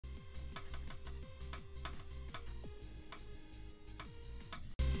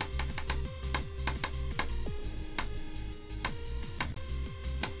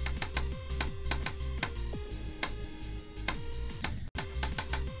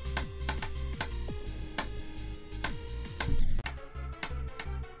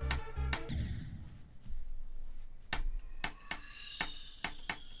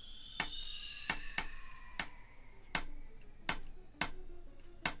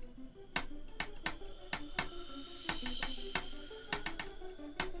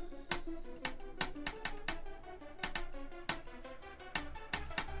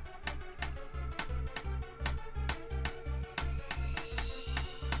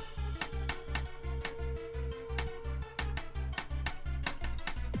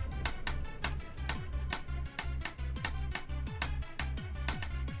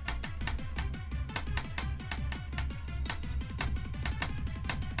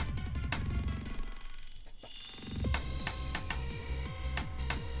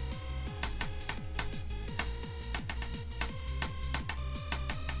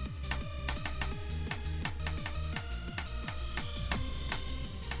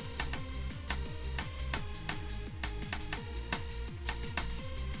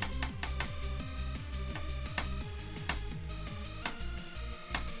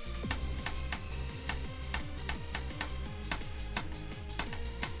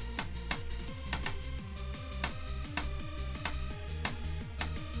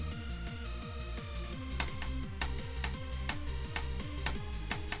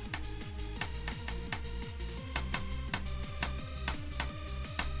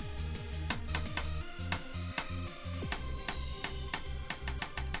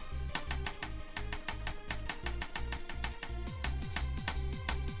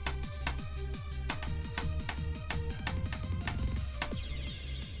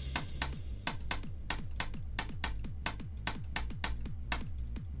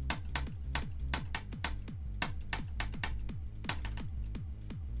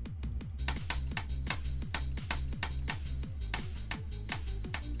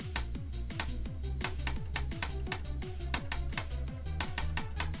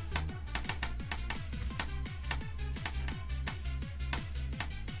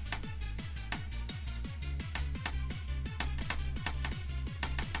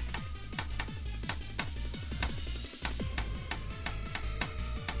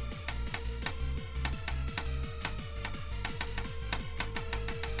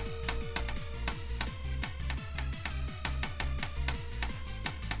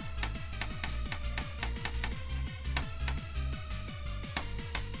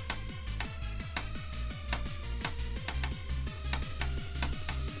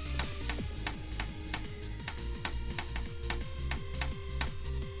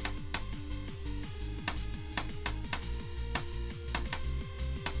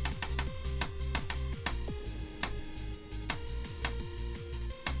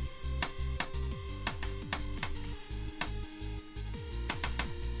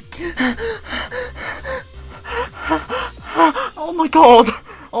Oh my god!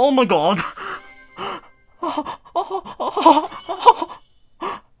 Oh my god!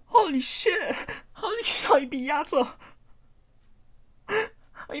 Holy shit! Holy shit! I beat Yata!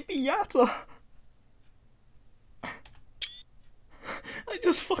 I beat Yata! I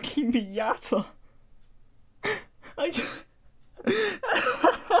just fucking beat Yata! I just...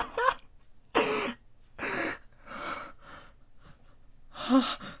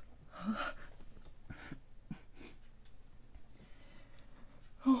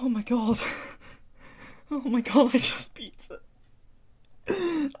 Oh my god. Oh my god, I just beat it.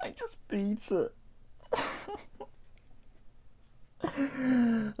 I just beat it.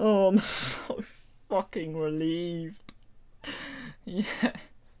 Oh, I'm so fucking relieved. Yeah.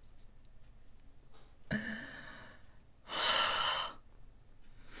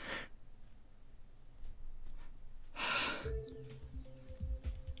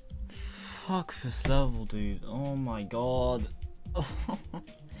 Fuck this level, dude. Oh my god.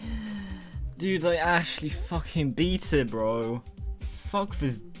 Dude, I actually fucking beat it, bro. Fuck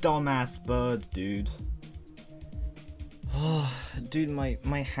this dumbass bird, dude. Oh, dude,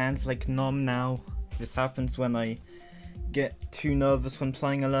 my hand's like numb now. This happens when I get too nervous when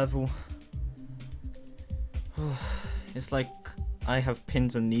playing a level. It's like I have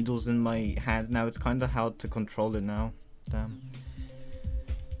pins and needles in my hand now. It's kinda hard to control it now. Damn.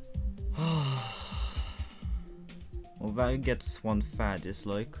 Well, that gets one fat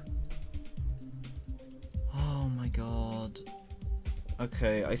dislike. Oh my god.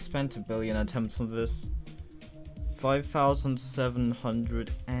 Okay, I spent 1 billion attempts on this.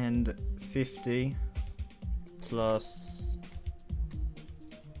 5,750 plus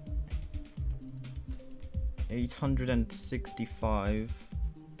 865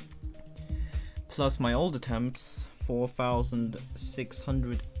 plus my old attempts,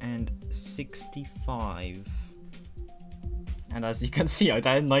 4,665. And as you can see, I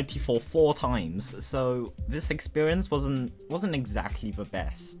died 94 4 times, so this experience wasn't exactly the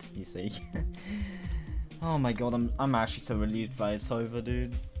best, you see. Oh my god, I'm actually so relieved that it's over,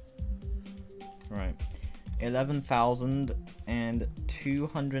 dude. Right.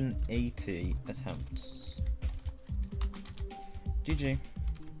 11,280 attempts. GG.